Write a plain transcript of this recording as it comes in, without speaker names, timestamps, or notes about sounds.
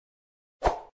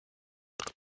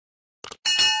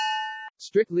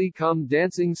Strictly Come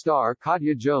Dancing star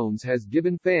Katya Jones has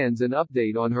given fans an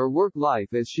update on her work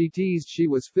life as she teased she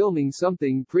was filming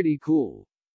something pretty cool.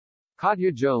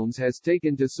 Katya Jones has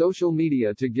taken to social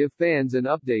media to give fans an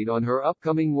update on her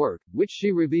upcoming work, which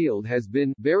she revealed has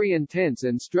been very intense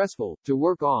and stressful to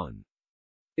work on.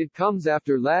 It comes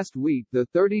after last week the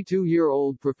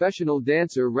 32-year-old professional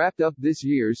dancer wrapped up this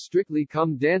year's Strictly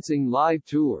Come Dancing live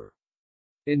tour.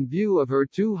 In view of her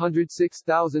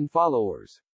 206,000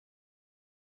 followers,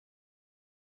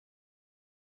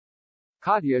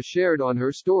 Katya shared on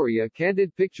her story a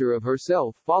candid picture of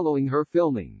herself following her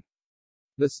filming.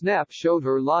 The snap showed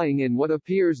her lying in what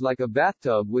appears like a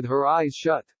bathtub with her eyes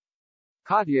shut.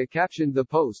 Katya captioned the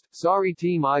post, "Sorry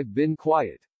team, I've been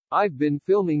quiet. I've been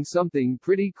filming something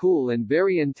pretty cool and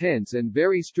very intense and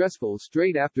very stressful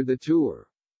straight after the tour.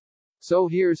 So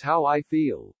here's how I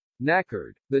feel.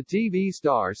 Knackered." The TV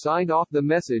star signed off the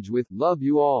message with, "Love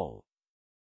you all."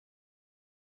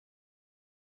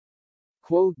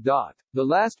 Quote. The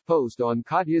last post on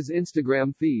Katya's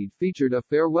Instagram feed featured a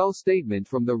farewell statement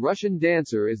from the Russian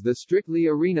dancer as the Strictly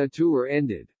Arena tour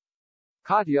ended.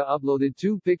 Katya uploaded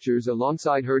 2 pictures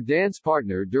alongside her dance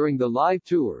partner during the live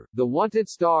tour, the Wanted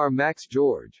star Max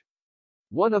George.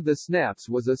 One of the snaps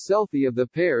was a selfie of the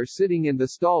pair sitting in the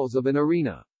stalls of an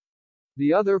arena.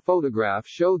 The other photograph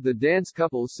showed the dance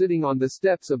couple sitting on the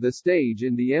steps of the stage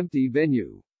in the empty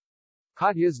venue.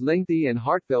 Katya's lengthy and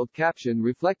heartfelt caption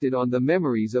reflected on the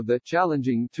memories of the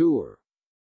challenging tour.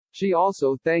 She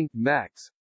also thanked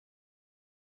Max,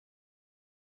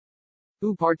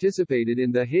 who participated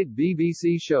in the hit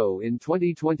BBC show in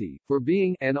 2020, for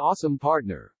being an awesome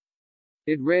partner.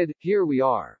 It read, "Here we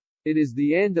are. It is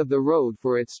the end of the road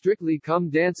for it Strictly Come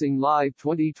Dancing Live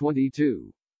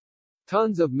 2022.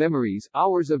 Tons of memories,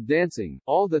 hours of dancing,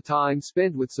 all the time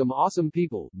spent with some awesome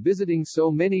people, visiting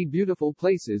so many beautiful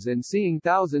places and seeing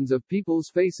thousands of people's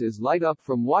faces light up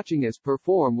from watching us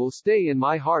perform will stay in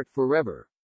my heart forever.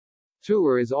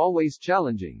 Tour is always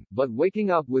challenging, but waking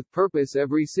up with purpose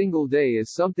every single day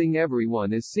is something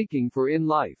everyone is seeking for in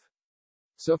life.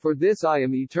 So for this I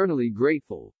am eternally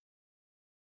grateful."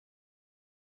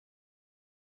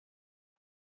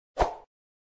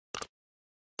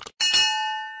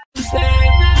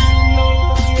 Stand